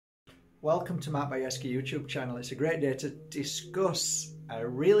Welcome to Mark Bajeski YouTube channel. It's a great day to discuss a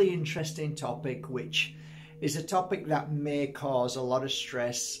really interesting topic, which is a topic that may cause a lot of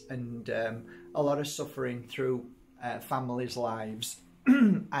stress and a lot of suffering through families' lives.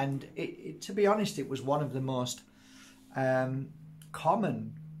 And to be honest, it was one of the most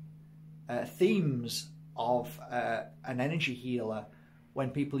common themes of an energy healer when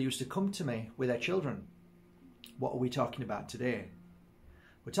people used to come to me with their children. What are we talking about today?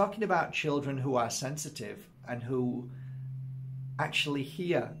 We're talking about children who are sensitive and who actually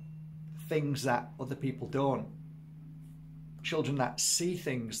hear things that other people don't. Children that see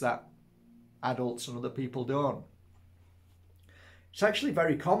things that adults and other people don't. It's actually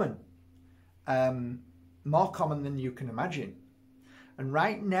very common, more common than you can imagine. And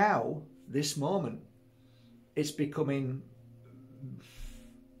right now, this moment, it's becoming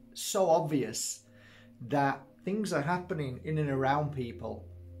so obvious that things are happening in and around people.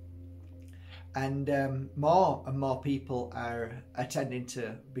 And more people are tending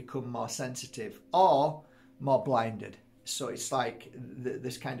to become more sensitive or more blinded. So it's like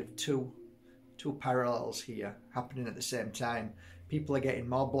there's kind of two parallels here happening at the same time. People are getting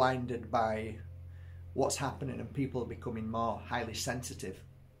more blinded by what's happening and people are becoming more highly sensitive.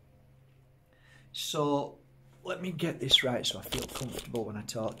 So let me get this right so I feel comfortable when I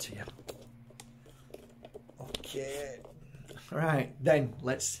talk to you. Okay. Right, then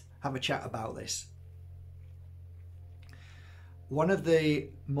let's have a chat about this. One of the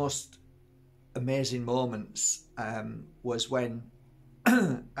most amazing moments was when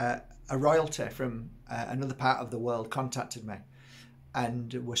a royalty from another part of the world contacted me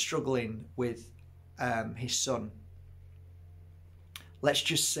and was struggling with his son. Let's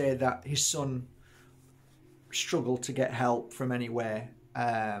just say that his son struggled to get help from anywhere,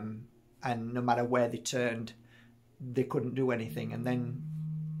 and no matter where they turned, they couldn't do anything. And then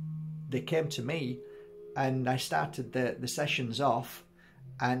they came to me and I started the sessions off,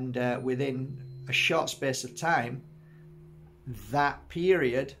 and within a short space of time, that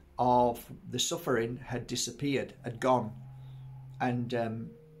period of the suffering had disappeared, had gone. And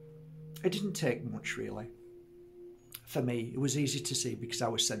it didn't take much really. For me, it was easy to see because I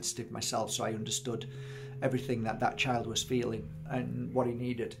was sensitive myself, so I understood everything that child was feeling and what he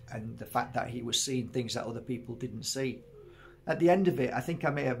needed, and the fact that he was seeing things that other people didn't see. At the end of it, I think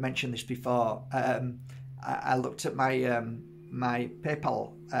I may have mentioned this before, I looked at my my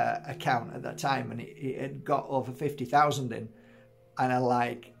PayPal account at that time, and it had got over 50,000 in,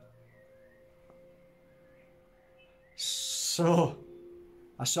 and so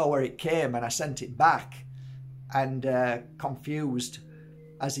I saw where it came and I sent it back, and confused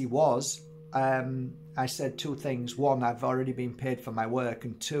as he was, I said two things. One, I've already been paid for my work,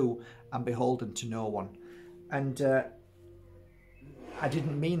 and two, I'm beholden to no one. And I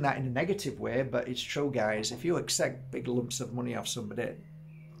didn't mean that in a negative way, but it's true, guys. If you accept big lumps of money off somebody,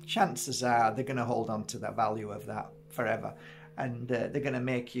 chances are they're going to hold on to the value of that forever, and they're going to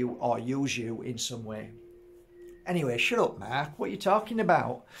make you or use you in some way. Anyway, shut up, Mark. What are you talking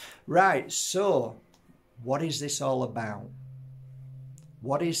about? Right, so what is this all about?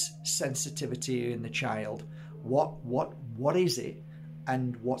 What is sensitivity in the child? What is it,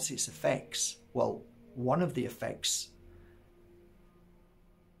 and what's its effects? Well, one of the effects,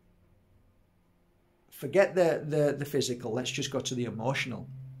 forget the physical, let's just go to the emotional.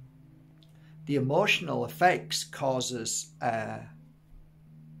 The emotional effects causes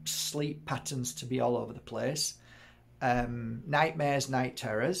sleep patterns to be all over the place, nightmares, night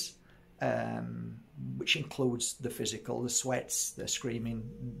terrors, which includes the physical, the sweats, the screaming,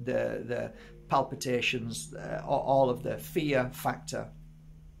 the palpitations, all of the fear factor.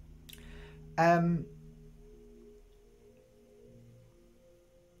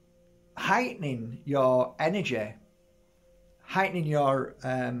 Heightening your energy, heightening your,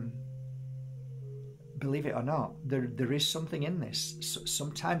 believe it or not, there is something in this.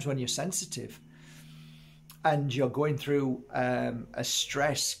 Sometimes when you're sensitive and you're going through a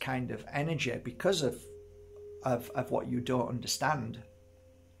stress kind of energy because of what you don't understand.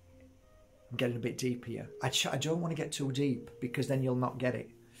 I'm getting a bit deep here. I don't want to get too deep because then you'll not get it.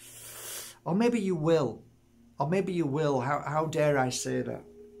 Or maybe you will. Or maybe you will. How dare I say that?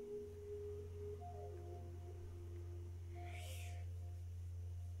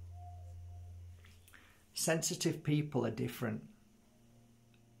 Sensitive people are different.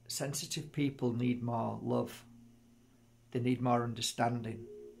 Sensitive people need more love. They need more understanding.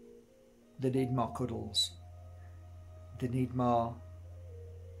 They need more cuddles. They need more.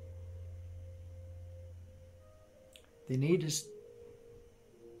 They need us.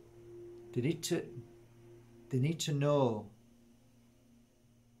 They need to know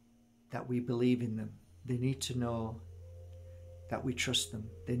that we believe in them. They need to know that we trust them.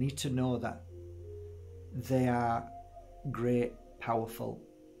 They need to know that they are great, powerful,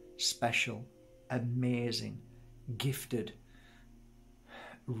 special, amazing, gifted,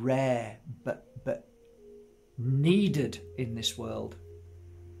 rare, but needed in this world.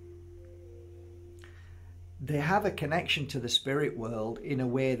 They have a connection to the spirit world in a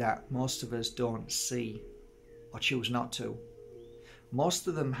way that most of us don't see or choose not to. Most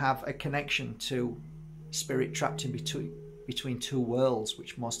of them have a connection to spirit trapped in between two worlds,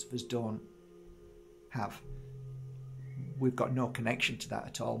 which most of us don't have. We've got no connection to that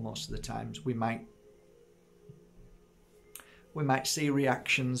at all most of the times. We might see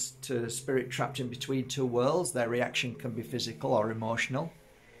reactions to spirit trapped in between two worlds. Their reaction can be physical or emotional,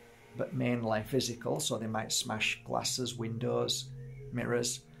 but mainly physical. So they might smash glasses, windows,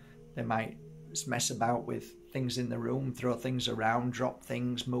 mirrors. They might mess about with things in the room, throw things around, drop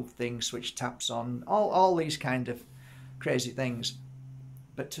things, move things, switch taps on, all these kind of crazy things.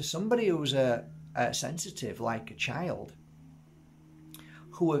 But to somebody who's sensitive, like a child,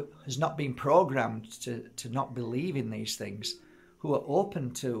 who has not been programmed to not believe in these things, who are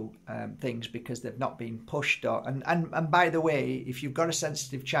open to things because they've not been pushed. And by the way, if you've got a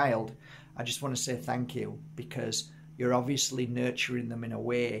sensitive child, I just want to say thank you, because you're obviously nurturing them in a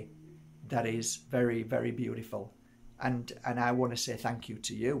way that is very, very beautiful. And I want to say thank you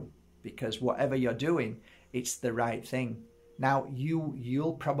to you, because whatever you're doing, it's the right thing. Now,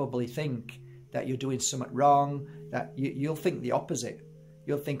 you'll probably think that you're doing something wrong, that you'll think the opposite.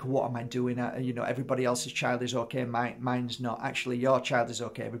 You'll think, what am I doing? Everybody else's child is okay, mine's not. Actually, your child is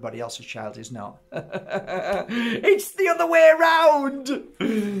okay, everybody else's child is not. It's the other way around.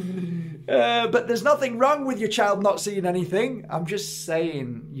 But there's nothing wrong with your child not seeing anything. I'm just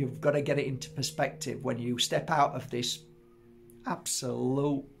saying, you've got to get it into perspective when you step out of this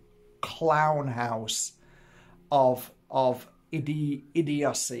absolute clown house of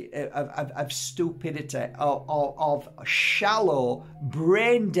idiocy, of stupidity, of shallow,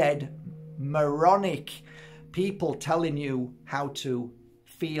 brain-dead, moronic people telling you how to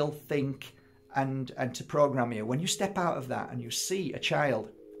feel, think, and to program you. When you step out of that and you see a child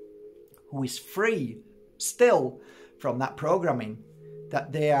who is free still from that programming,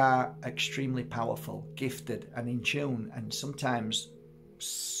 that they are extremely powerful, gifted, and in tune, and sometimes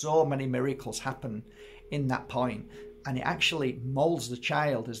so many miracles happen in that point. And it actually molds the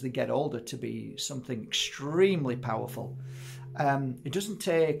child as they get older to be something extremely powerful. It doesn't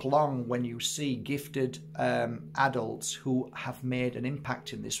take long when you see gifted adults who have made an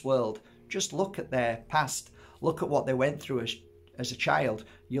impact in this world. Just look at their past. Look at what they went through as a child.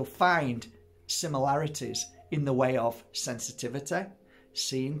 You'll find similarities in the way of sensitivity,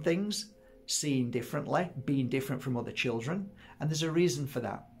 seeing things, seeing differently, being different from other children. And there's a reason for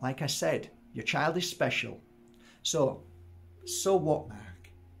that. Like I said, your child is special. So what, Mark?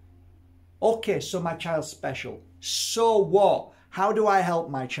 Okay, so my child's special. So what? How do I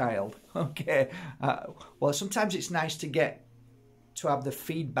help my child? Okay. Well, sometimes it's nice to have the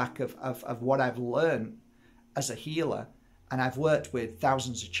feedback of what I've learned as a healer. And I've worked with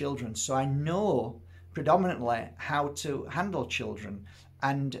thousands of children, so I know predominantly how to handle children.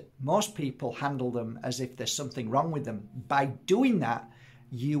 And most people handle them as if there's something wrong with them. By doing that,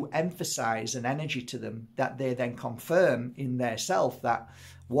 you emphasize an energy to them that they then confirm in their self that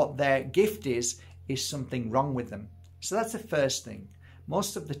what their gift is something wrong with them. So that's the first thing.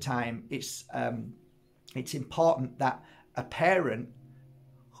 Most of the time, it's important that a parent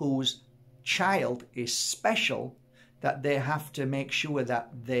whose child is special, that they have to make sure that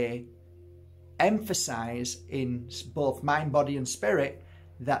they emphasize in both mind, body, and spirit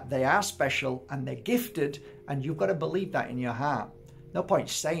that they are special and they're gifted, and you've got to believe that in your heart. No point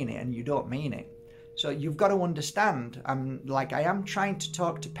saying it and you don't mean it. So you've got to understand, I am trying to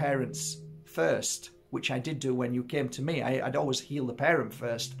talk to parents first, which I did do when you came to me. I'd always heal the parent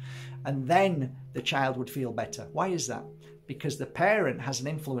first, and then the child would feel better. Why is that? Because the parent has an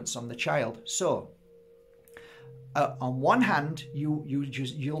influence on the child. So on one hand,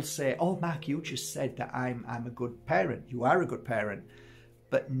 you'll say, "Oh, Mark, you just said that I'm a good parent." You are a good parent,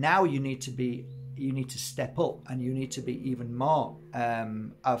 but now you need to step up, and you need to be even more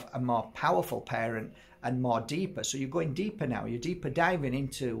of a more powerful parent and more deeper. So you're going deeper now. You're deeper diving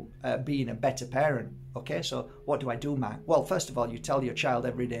into being a better parent. Okay, so what do I do, Mark? Well, first of all, you tell your child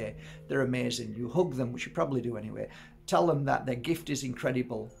every day they're amazing. You hug them, which you probably do anyway. Tell them that their gift is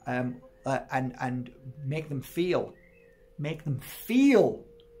incredible, and make them feel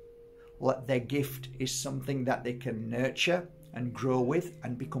like their gift is something that they can nurture and grow with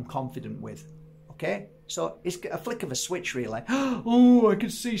and become confident with. Okay, So it's a flick of a switch, really. Oh, I can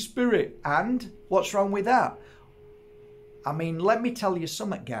see spirit. And what's wrong with that? I mean, let me tell you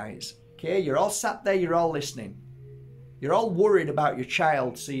something, guys. Okay, you're all sat there, you're all listening. You're all worried about your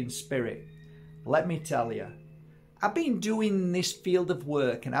child seeing spirit. Let me tell you, I've been doing this field of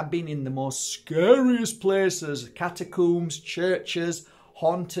work and I've been in the most scariest places, catacombs, churches,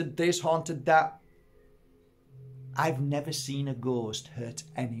 haunted this, haunted that. I've never seen a ghost hurt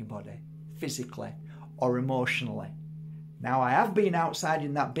anybody, physically or emotionally. Now, I have been outside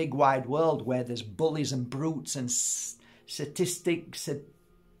in that big wide world where there's bullies and brutes and statistics,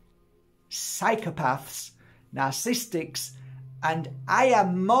 psychopaths, narcissists, and I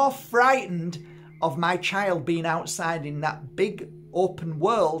am more frightened of my child being outside in that big open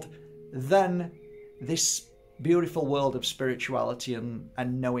world than this beautiful world of spirituality and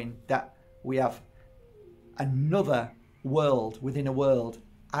knowing that we have another world within a world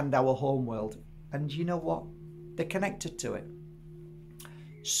and our home world. And you know what? They're connected to it.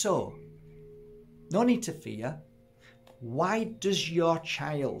 So, no need to fear. Why does your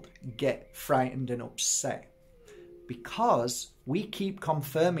child get frightened and upset? Because we keep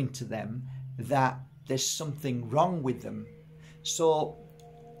confirming to them that there's something wrong with them. So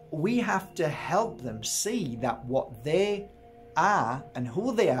we have to help them see that what they are and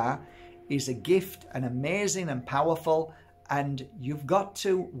who they are is a gift and amazing and powerful. And you've got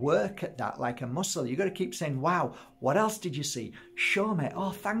to work at that like a muscle. You've got to keep saying, wow, what else did you see? Show me.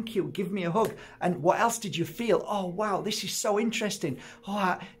 Oh, thank you. Give me a hug. And what else did you feel? Oh, wow, this is so interesting.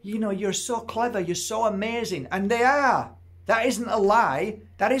 Oh, you know, you're so clever. You're so amazing. And they are. That isn't a lie.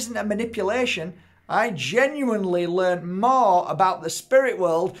 That isn't a manipulation. I genuinely learned more about the spirit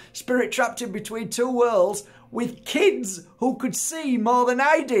world, spirit trapped in between two worlds, with kids who could see more than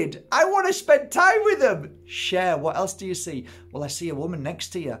I did. I want to spend time with them. Share. What else do you see? Well, I see a woman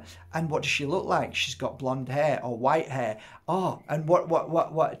next to you. And what does she look like? She's got blonde hair or white hair. Oh, and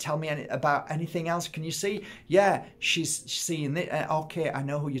what? Tell me about anything else. Can you see? Yeah, she's seeing it. Okay, I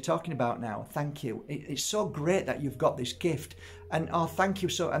know who you're talking about now. Thank you. It's so great that you've got this gift. And oh, thank you.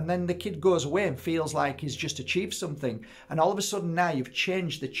 So, and then the kid goes away and feels like he's just achieved something. And all of a sudden now you've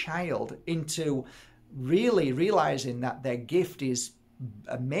changed the child into really realizing that their gift is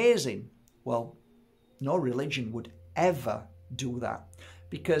amazing. Well, no religion would ever do that,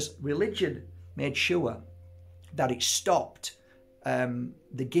 because religion made sure that it stopped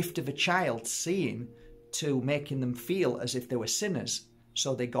the gift of a child seeing to making them feel as if they were sinners.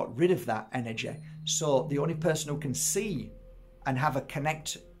 So they got rid of that energy. So the only person who can see and have a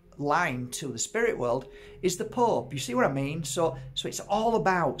connect line to the spirit world is the Pope. You see what I mean? So it's all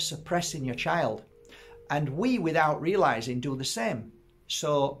about suppressing your child. And we, without realizing, do the same.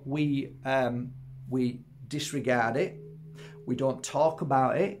 So we disregard it. We don't talk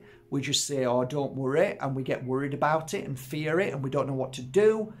about it. We just say, oh, don't worry. And we get worried about it and fear it. And we don't know what to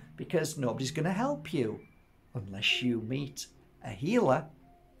do because nobody's going to help you unless you meet a healer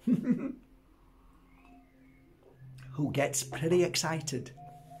who gets pretty excited.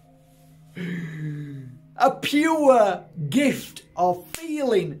 A pure gift of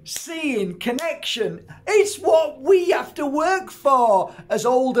feeling, seeing, connection. It's what we have to work for as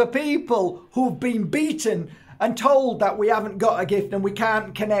older people who've been beaten and told that we haven't got a gift and we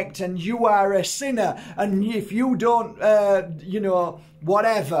can't connect and you are a sinner and if you don't,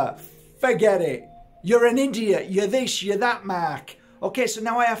 whatever, forget it. You're an idiot. You're this, you're that, Mark. Okay, so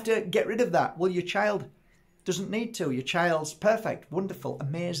now I have to get rid of that. Well, your child doesn't need to. Your child's perfect, wonderful,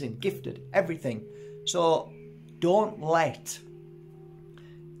 amazing, gifted, everything. So don't let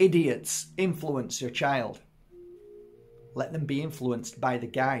idiots influence your child. Let them be influenced by the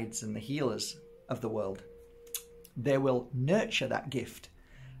guides and the healers of the world. They will nurture that gift.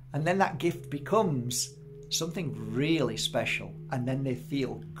 And then that gift becomes something really special. And then they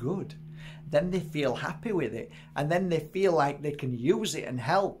feel good. Then they feel happy with it. And then they feel like they can use it and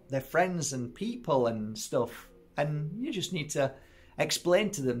help their friends and people and stuff. And you just need to explain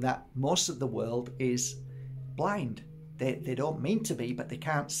to them that most of the world is blind. They don't mean to be, but they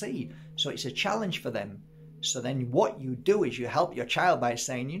can't see. So it's a challenge for them. So then what you do is you help your child by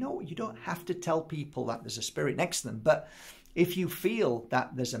saying, you know, you don't have to tell people that there's a spirit next to them. But if you feel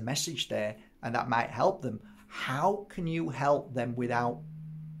that there's a message there and that might help them, how can you help them without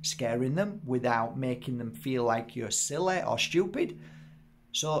scaring them, without making them feel like you're silly or stupid?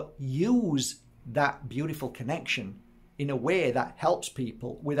 So use that beautiful connection in a way that helps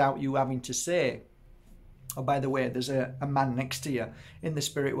people without you having to say, oh, by the way, there's a man next to you in the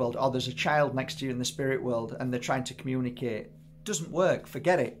spirit world, or there's a child next to you in the spirit world, and they're trying to communicate. It doesn't work.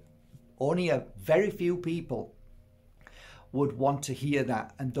 Forget it. Only a very few people would want to hear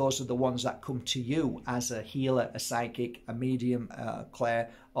that, and those are the ones that come to you as a healer, a psychic, a medium, a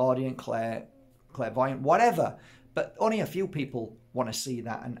clairaudient, clairvoyant, whatever. But only a few people want to see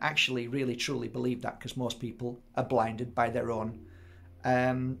that and actually really truly believe that, because most people are blinded by their own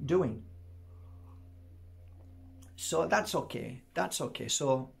doing. So that's okay. That's okay.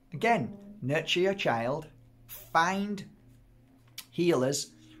 So again, nurture your child. Find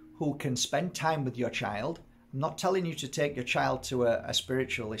healers who can spend time with your child. I'm not telling you to take your child to a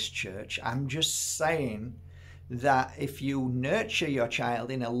spiritualist church. I'm just saying that if you nurture your child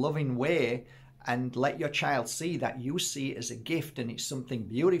in a loving way and let your child see that you see it as a gift and it's something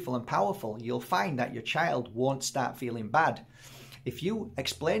beautiful and powerful, you'll find that your child won't start feeling bad. If you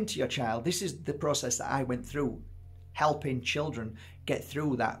explain to your child, this is the process that I went through, helping children get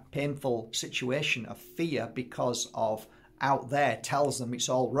through that painful situation of fear because of out there tells them it's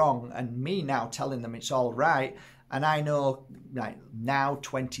all wrong, and me now telling them it's all right. And I know, like, now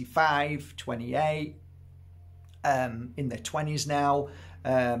 25, 28, in their 20s now,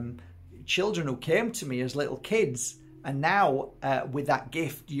 children who came to me as little kids, and now with that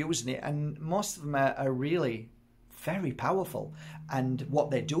gift, using it, and most of them are really very powerful, and what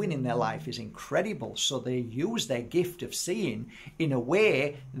they're doing in their life is incredible. So they use their gift of seeing in a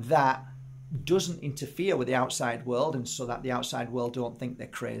way that doesn't interfere with the outside world, and so that the outside world don't think they're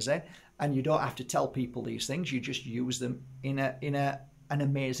crazy. And you don't have to tell people these things, you just use them in an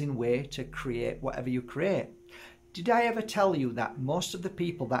amazing way to create whatever you create. Did I ever tell you that most of the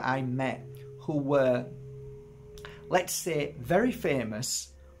people that I met who were, let's say, very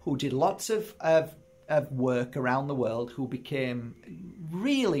famous, who did lots of work around the world, who became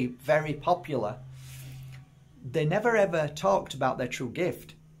really very popular, they never ever talked about their true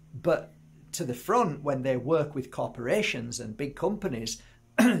gift? But to the front, when they work with corporations and big companies,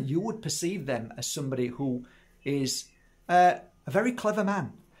 you would perceive them as somebody who is a very clever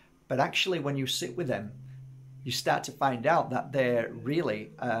man. But actually, when you sit with them, you start to find out that they're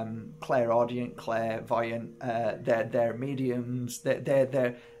really clairaudient, clairvoyant, they're mediums,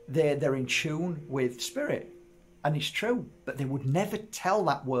 they're in tune with spirit. And it's true, but they would never tell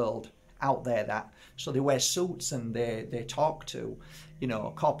that world out there that. So they wear suits and they talk to, you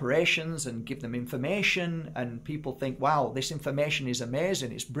know, corporations and give them information, and people think, wow, this information is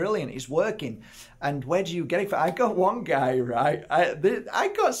amazing, it's brilliant, it's working. And where do you get it from? I got one guy, right?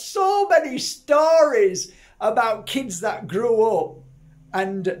 I got so many stories about kids that grew up,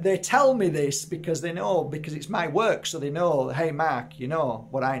 and they tell me this because they know, because it's my work, so they know, hey Mark, you know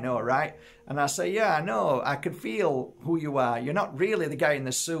what I know, right? And I say, yeah, I know, I can feel who you are. You're not really the guy in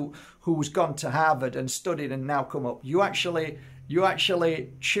the suit who's gone to Harvard and studied and now come up. You actually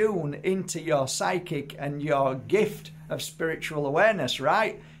tune into your psychic and your gift of spiritual awareness,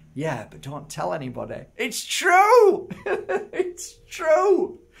 right? Yeah, but don't tell anybody. It's true. It's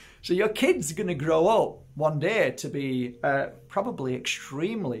true. So your kid's going to grow up one day to be probably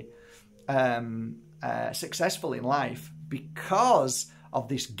extremely successful in life because of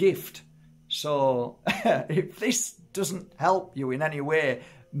this gift. So if this doesn't help you in any way,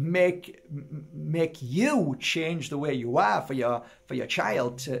 make you change the way you are for your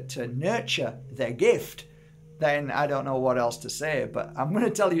child to nurture their gift, then I don't know what else to say. But I'm going to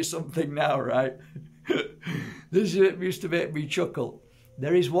tell you something now, right? This used to make me chuckle.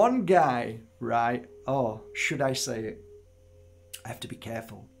 There is one guy, right? Oh, should I say it? I have to be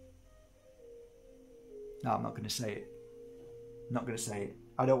careful. No, I'm not going to say it. I'm not going to say it.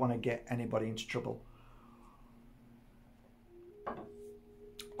 I don't want to get anybody into trouble.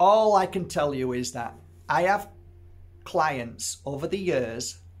 All I can tell you is that I have clients over the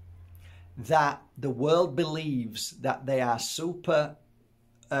years that the world believes that they are super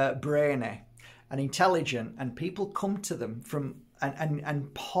brainy and intelligent, and people come to them from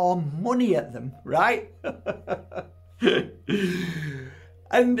and pour money at them, right?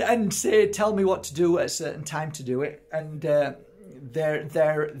 and say, tell me what to do at a certain time to do it, and their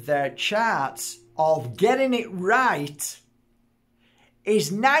charts of getting it right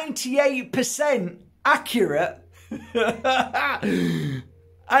is 98% accurate.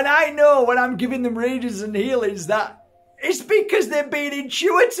 And I know when I'm giving them readings and healings that it's because they're being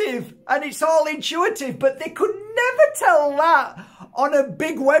intuitive, and it's all intuitive, but they could never tell that on a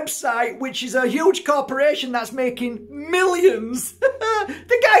big website, which is a huge corporation that's making millions.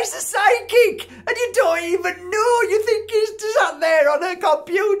 The guy's a psychic, and you don't even know. You think he's sat there on a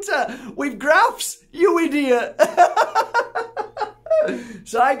computer with graphs, you idiot.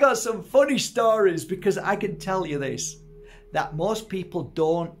 So I got some funny stories, because I can tell you this, that most people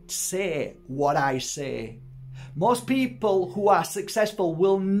don't say what I say, Most people who are successful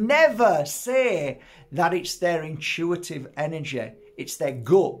will never say that it's their intuitive energy. It's their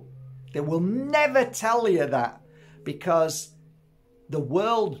gut. They will never tell you that, because the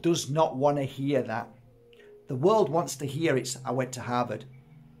world does not want to hear that. The world wants to hear it's, I went to Harvard.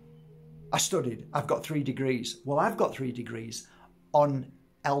 I studied. I've got 3 degrees. Well, I've got 3 degrees on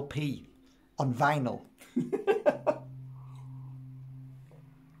LP, on vinyl.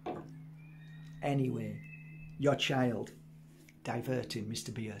 Anyway, your child, diverting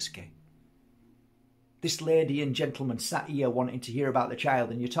Mr. Bierski. This lady and gentleman sat here wanting to hear about the child,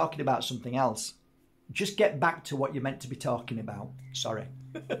 and you're talking about something else. Just get back to what you're meant to be talking about. Sorry.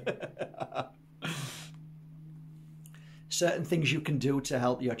 Certain things you can do to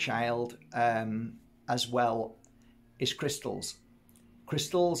help your child as well is crystals.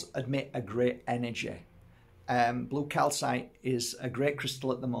 Crystals emit a great energy. Blue calcite is a great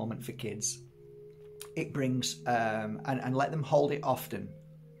crystal at the moment for kids. It brings, and let them hold it often.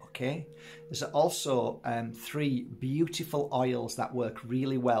 Okay, there's also 3 beautiful oils that work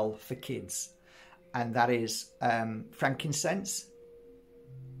really well for kids, and that is frankincense,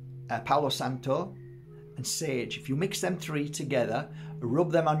 Palo Santo, and sage. If you mix them 3 together,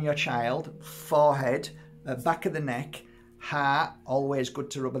 rub them on your child, forehead, back of the neck, heart, always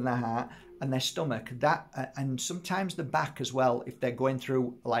good to rub on the heart, and their stomach. That and sometimes the back as well, if they're going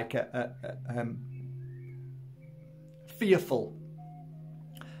through like a fearful,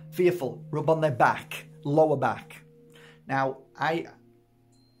 rub on their back, lower back. Now, I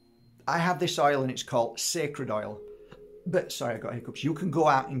have this oil and it's called sacred oil. But, sorry, I got hiccups. You can go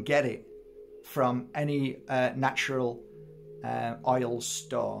out and get it from any natural oil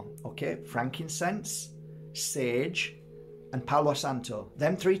store, okay? Frankincense, sage, and Palo Santo.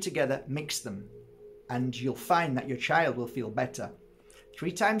 Them 3 together, mix them, and you'll find that your child will feel better.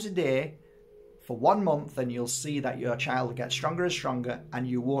 3 times a day, for 1 month, and you'll see that your child will get stronger and stronger, and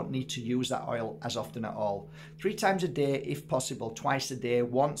you won't need to use that oil as often at all. 3 times a day, if possible, twice a day,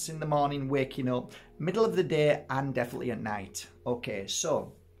 once in the morning, waking up, middle of the day, and definitely at night. Okay,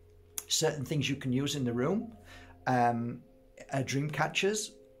 so certain things you can use in the room. Dream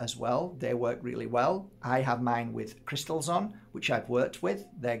catchers as well, they work really well. I have mine with crystals on, which I've worked with.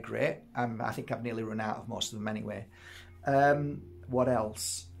 They're great. I think I've nearly run out of most of them anyway. What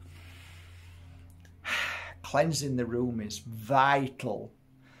else? Cleansing the room is vital.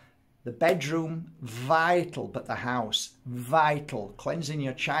 The bedroom, vital, but the house, vital. Cleansing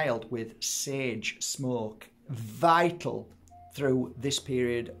your child with sage smoke, vital through this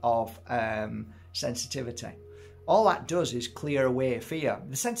period of sensitivity. All that does is clear away fear.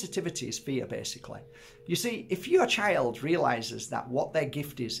 The sensitivity is fear, basically. You see, if your child realizes that what their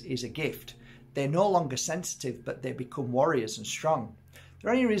gift is a gift, they're no longer sensitive, but they become warriors and strong. The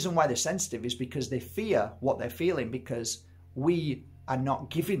only reason why they're sensitive is because they fear what they're feeling, because we are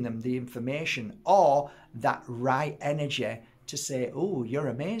not giving them the information or that right energy to say, oh, you're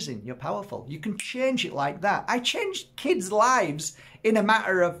amazing, you're powerful. You can change it like that. I changed kids' lives in a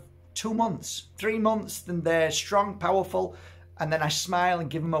matter of 2 months, 3 months, and they're strong, powerful, and then I smile and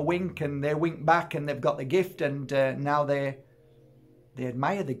give them a wink, and they wink back, and they've got the gift, and now they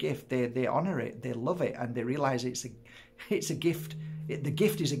admire the gift, they honor it, they love it, and they realize it's a gift. The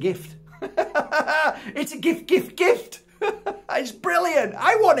gift is a gift. It's a gift. It's brilliant.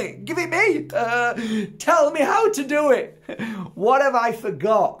 I want it. Give it me. Tell me how to do it. What have I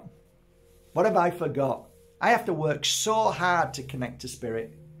forgot? What have I forgot? I have to work so hard to connect to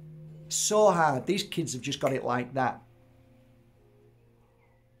spirit. So hard. These kids have just got it like that.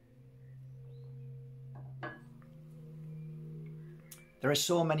 There are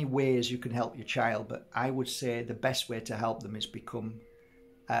so many ways you can help your child, but I would say the best way to help them is become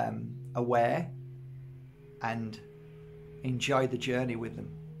aware and enjoy the journey with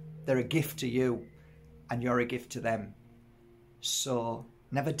them. They're a gift to you, and you're a gift to them. So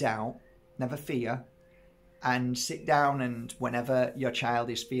never doubt, never fear, and sit down, and whenever your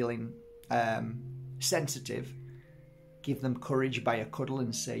child is feeling sensitive, give them courage by a cuddle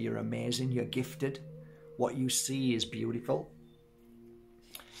and say, you're amazing, you're gifted, what you see is beautiful.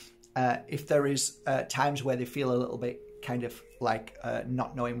 If there is times where they feel a little bit kind of like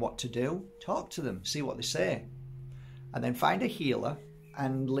not knowing what to do, talk to them, see what they say. And then find a healer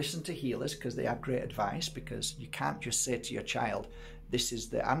and listen to healers, because they have great advice, because you can't just say to your child, this is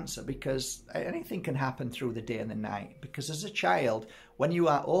the answer, because anything can happen through the day and the night. Because as a child, when you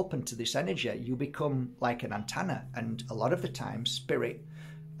are open to this energy, you become like an antenna. And a lot of the time, spirit,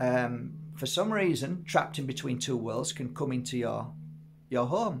 for some reason, trapped in between 2 worlds, can come into your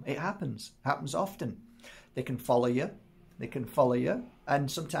home. It happens often. They can follow you. And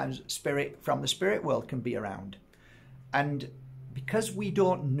sometimes spirit from the spirit world can be around. And because we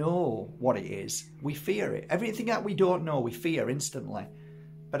don't know what it is, we fear it. Everything that we don't know, we fear instantly.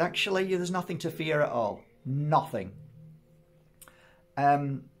 But actually, there's nothing to fear at all. Nothing.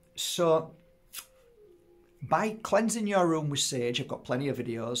 So, by cleansing your room with sage, I've got plenty of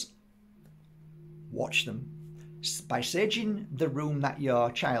videos. Watch them. By saging the room that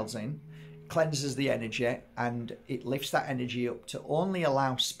your child's in, cleanses the energy, and it lifts that energy up to only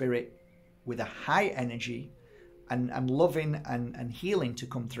allow spirit with a high energy and loving and healing to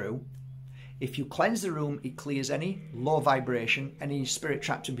come through. If you cleanse the room, it clears any low vibration, any spirit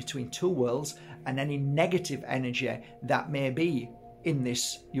trapped in between two worlds, and any negative energy that may be in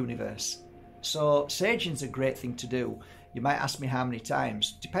this universe. So saging's a great thing to do. You might ask me how many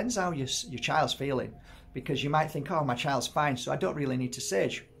times. Depends how your child's feeling. Because you might think, oh, my child's fine, so I don't really need to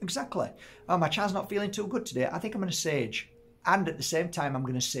sage. Exactly. Oh, my child's not feeling too good today. I think I'm going to sage. And at the same time, I'm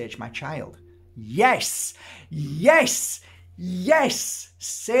going to sage my child. Yes, yes, yes.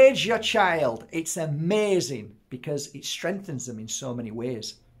 Sage your child. It's amazing because it strengthens them in so many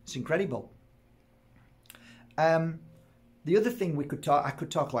ways. It's incredible. The other thing I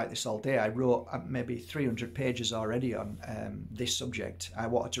could talk like this all day. I wrote maybe 300 pages already on this subject. I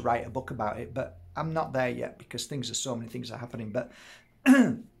wanted to write a book about it, but I'm not there yet because so many things are happening. But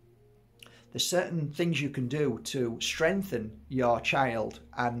there's certain things you can do to strengthen your child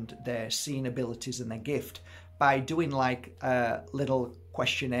and their seeing abilities and their gift by doing like little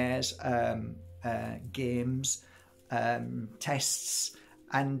questionnaires, games, tests,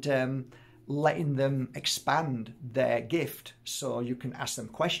 and letting them expand their gift. So you can ask them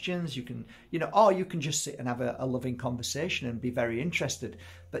questions, you can, or you can just sit and have a loving conversation and be very interested.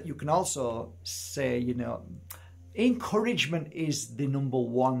 But you can also say, encouragement is the number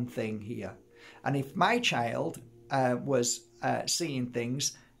one thing here. And if my child was seeing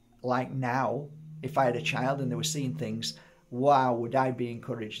things like now, if I had a child and they were seeing things, wow, would I be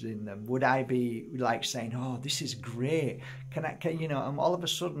encouraged in them? Would I be like saying, oh, this is great. Can and all of a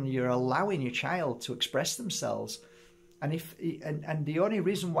sudden you're allowing your child to express themselves. And the only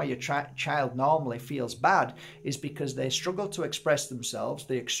reason why your child normally feels bad is because they struggle to express themselves.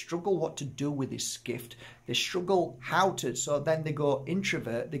 They struggle what to do with this gift. They struggle how to. So then they go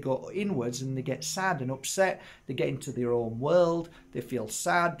introvert, they go inwards, and they get sad and upset. They get into their own world. They feel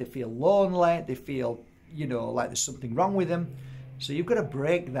sad. They feel lonely. They feel, like there's something wrong with them. So you've got to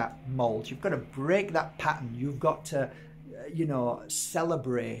break that mold. You've got to break that pattern. You've got to,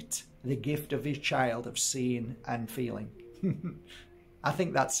 celebrate the gift of his child of seeing and feeling. I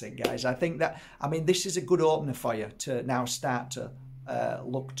think that's it, guys. I think that, this is a good opener for you to now start to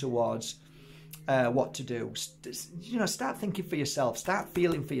look towards what to do. Start thinking for yourself. Start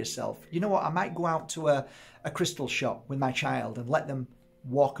feeling for yourself. You know what? I might go out to a crystal shop with my child and let them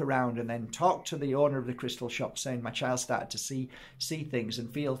walk around and then talk to the owner of the crystal shop saying my child started to see things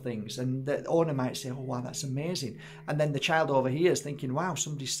and feel things, and the owner might say, oh wow, that's amazing, and then the child over here is thinking, wow,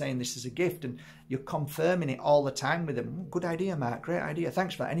 somebody's saying this is a gift, and you're confirming it all the time with them. Good idea, Mark, great idea,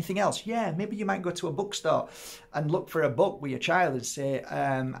 thanks for that. Anything else? Yeah, maybe you might go to a bookstore and look for a book with your child and say,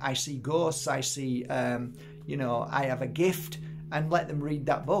 I see ghosts, I see I have a gift, and let them read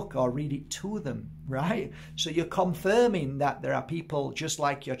that book or read it to them, right? So you're confirming that there are people just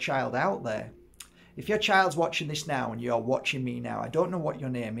like your child out there. If your child's watching this now and you're watching me now, I don't know what your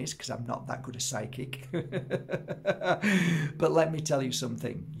name is because I'm not that good a psychic. But let me tell you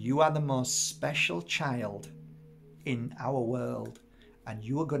something. You are the most special child in our world, and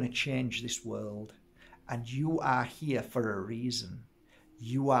you are going to change this world. And you are here for a reason.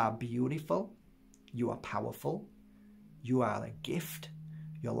 You are beautiful. You are powerful. You are a gift.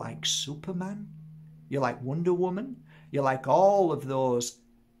 You're like Superman. You're like Wonder Woman. You're like all of those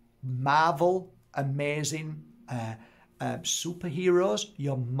Marvel, amazing superheroes.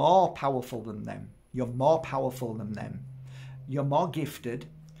 You're more powerful than them. You're more powerful than them. You're more gifted.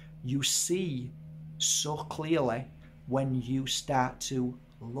 You see so clearly when you start to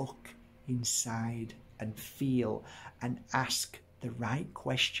look inside and feel and ask the right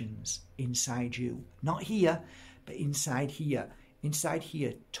questions inside you. Not here, but inside here. Inside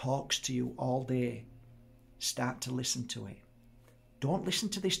here talks to you all day. Start to listen to it. Don't listen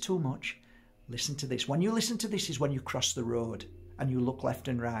to this too much. Listen to this. When you listen to this is when you cross the road and you look left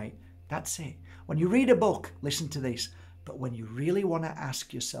and right. That's it. When you read a book, listen to this. But when you really want to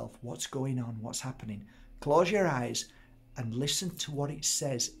ask yourself what's going on, what's happening, close your eyes and listen to what it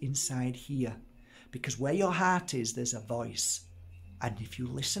says inside here. Because where your heart is, there's a voice. And if you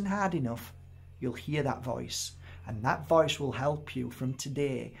listen hard enough, you'll hear that voice. And that voice will help you from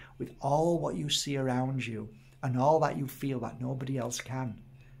today with all what you see around you. and all that you feel that nobody else can.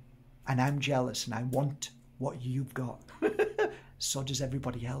 And I'm jealous and I want what you've got. So does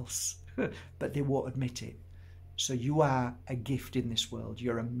everybody else. But they won't admit it. So you are a gift in this world.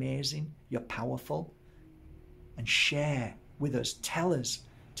 You're amazing. You're powerful. And share with us. Tell us.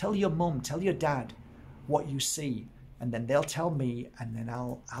 Tell your mum. Tell your dad what you see. And then they'll tell me, and then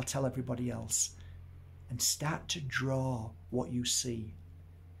I'll tell everybody else. And start to draw what you see.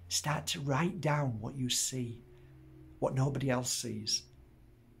 Start to write down what you see, what nobody else sees.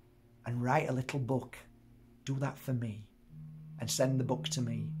 And write a little book. Do that for me. And send the book to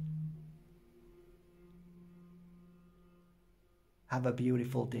me. Have a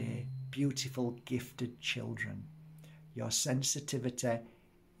beautiful day. Beautiful, gifted children. Your sensitivity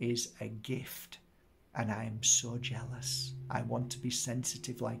is a gift. And I am so jealous. I want to be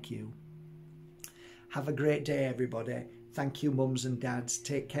sensitive like you. Have a great day, everybody. Thank you, mums and dads.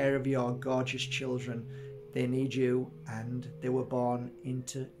 Take care of your gorgeous children. They need you, and they were born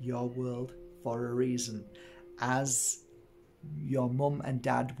into your world for a reason. As your mum and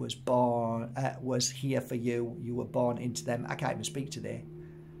dad was here for you, you were born into them. I can't even speak today.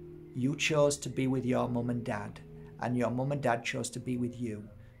 You chose to be with your mum and dad, and your mum and dad chose to be with you.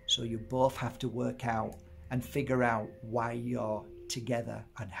 So you both have to work out and figure out why you're together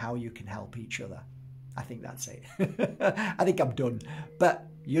and how you can help each other. I think that's it. I think I'm done. But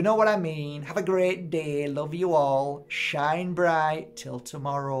you know what I mean. Have a great day. Love you all. Shine bright. Till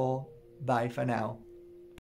tomorrow. Bye for now.